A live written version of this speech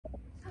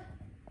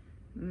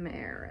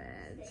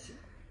Merritt.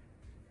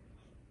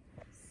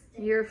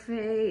 Your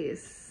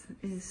face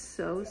is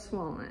so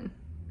swollen.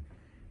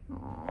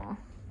 Aw,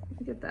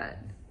 look at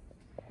that.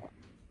 Aw,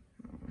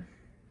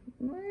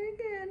 look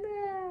at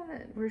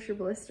that. Where's your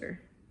blister?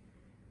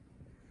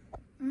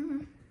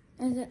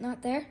 Is it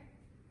not there?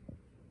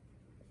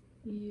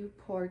 You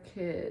poor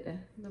kid.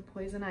 The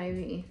poison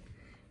ivy.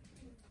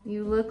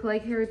 You look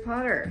like Harry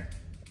Potter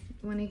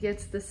when he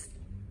gets the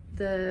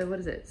what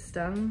is it,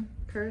 stung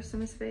curse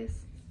in his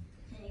face?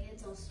 And it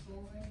gets all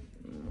swollen.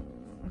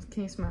 Oh,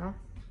 can you smile?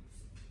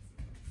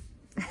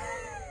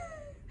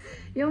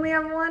 You only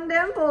have one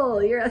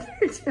dimple. Your other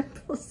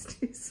dimple's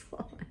too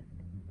swollen.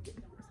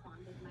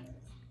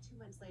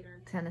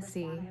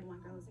 Tennessee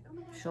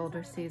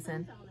shoulder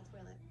season.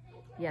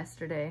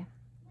 Yesterday,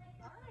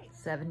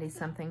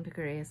 70-something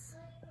degrees.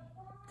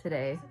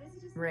 Today,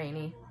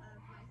 rainy,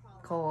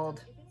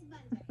 cold,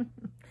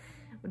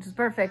 which is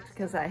perfect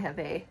because I have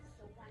a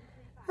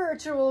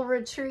virtual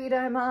retreat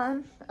I'm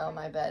on. Oh,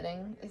 my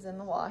bedding is in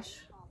the wash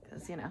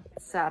because, you know,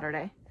 it's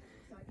Saturday.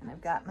 And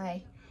I've got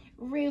my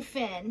roof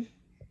in.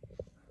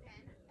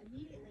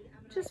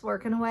 Just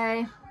working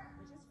away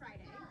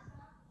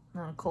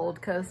on a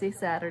cold, cozy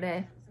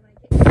Saturday.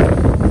 We've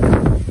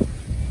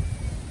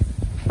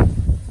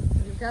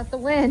got the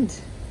wind.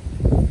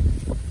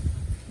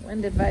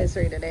 Wind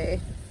advisory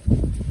today. A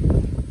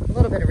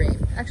little bit of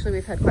rain. Actually,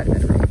 we've had quite a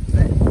bit of rain,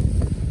 but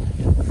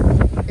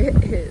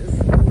it is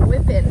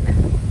whipping.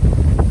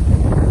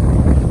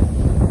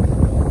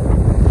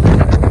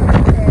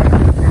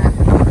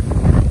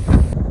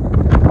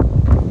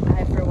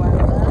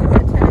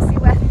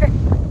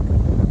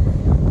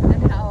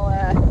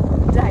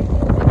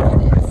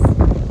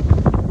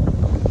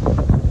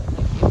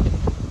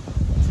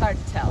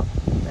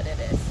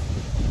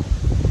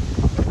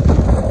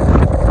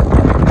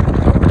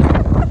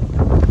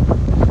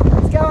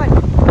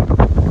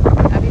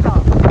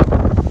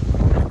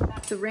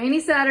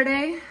 Rainy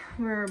Saturday,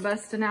 we're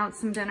busting out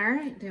some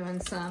dinner, doing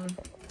some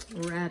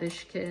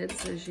radish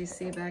kids, as you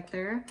see back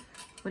there.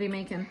 What are you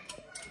making?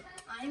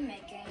 I'm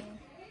making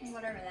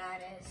whatever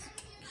that is.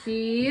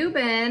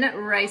 Cuban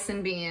rice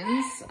and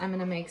beans. I'm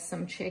gonna make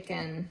some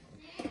chicken,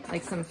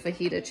 like some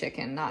fajita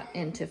chicken, not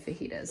into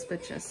fajitas,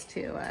 but just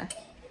to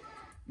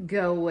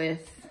go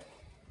with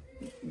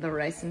the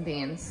rice and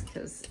beans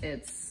because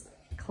it's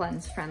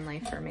cleanse friendly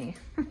for me.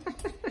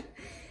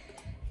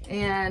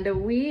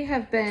 And we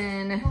have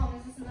been,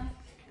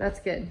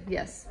 that's good,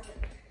 yes,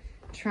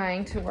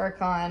 trying to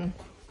work on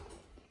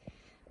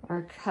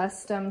our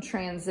custom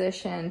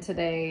transition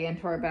today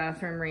into our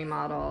bathroom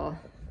remodel.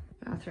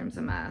 Bathroom's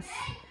a mess.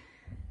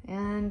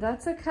 And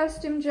that's a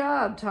custom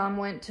job. Tom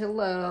went to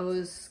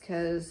Lowe's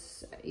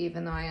because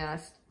even though I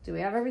asked, do we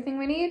have everything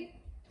we need?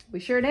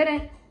 We sure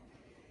didn't.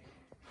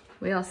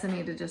 We also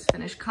need to just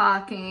finish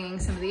caulking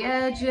some of the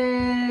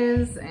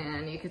edges,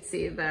 and you could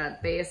see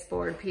that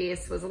baseboard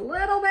piece was a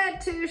little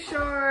bit too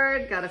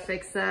short. Gotta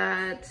fix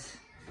that.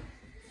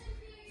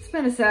 It's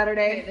been a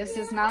Saturday. This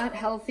is not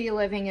healthy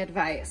living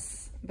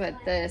advice, but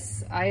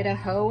this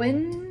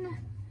Idahoan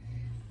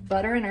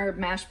butter and herb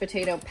mashed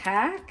potato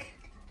pack.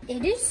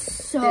 It is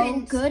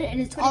so good,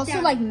 and it's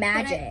also like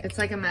magic. It's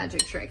like a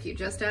magic trick. You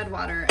just add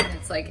water, and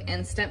it's like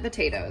instant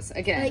potatoes.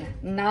 Again,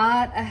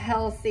 not a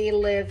healthy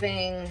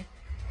living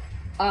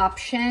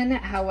option.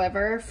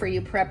 However, for you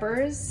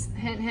preppers,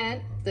 hint,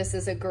 hint, this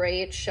is a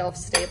great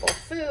shelf-stable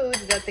food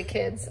that the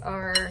kids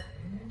are,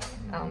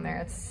 oh,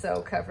 Merritt's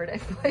so covered in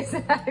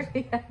poison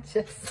ivy. I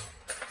just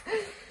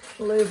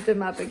lubed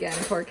him up again,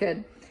 poor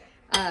kid.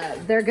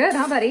 They're good,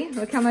 huh, buddy?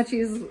 Look how much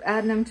he's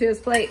adding them to his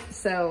plate.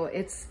 So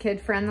it's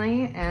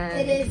kid-friendly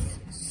and it is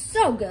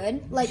so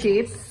good, like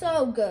cheap,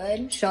 so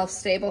good,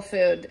 shelf-stable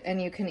food,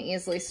 and you can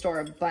easily store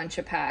a bunch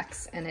of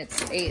packs, and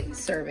it's 8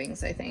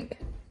 servings, I think.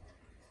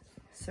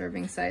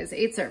 Serving size,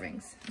 8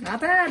 servings. Not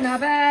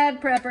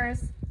bad,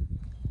 preppers.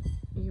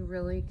 You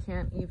really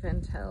can't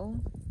even tell,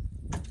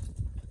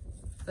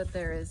 but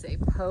there is a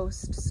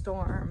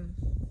post-storm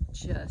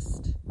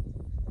just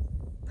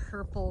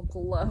purple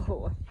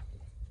glow.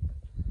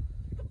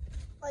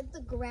 Like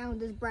the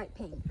ground is bright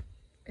pink.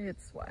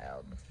 It's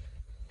wild.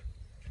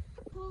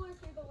 Cooler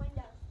through the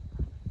window.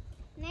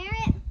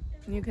 Merritt.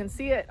 You can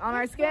see it on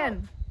our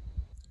skin.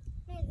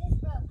 Hey, this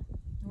broke.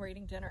 We're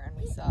eating dinner and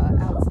we saw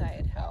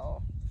outside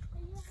how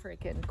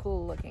freaking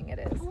cool looking it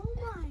is. Oh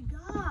my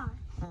god.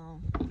 Oh,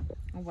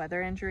 a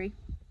weather injury.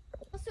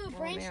 Also a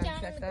branch man,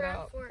 down check in the that ground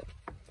out. fork.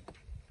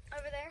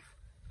 Over there.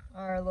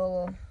 Our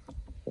little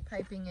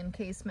piping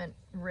encasement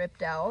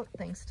ripped out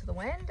thanks to the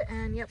wind,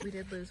 and yep, we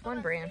did lose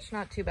one branch.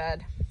 Not too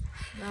bad.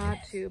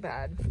 Not too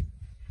bad.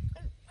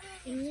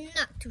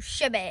 Not too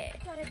shabby.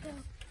 Gotta go.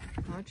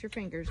 Watch your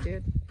fingers,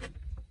 dude.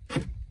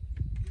 Now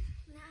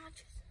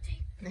just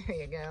take There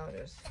you go.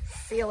 Just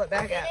seal it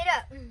back up. it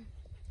up.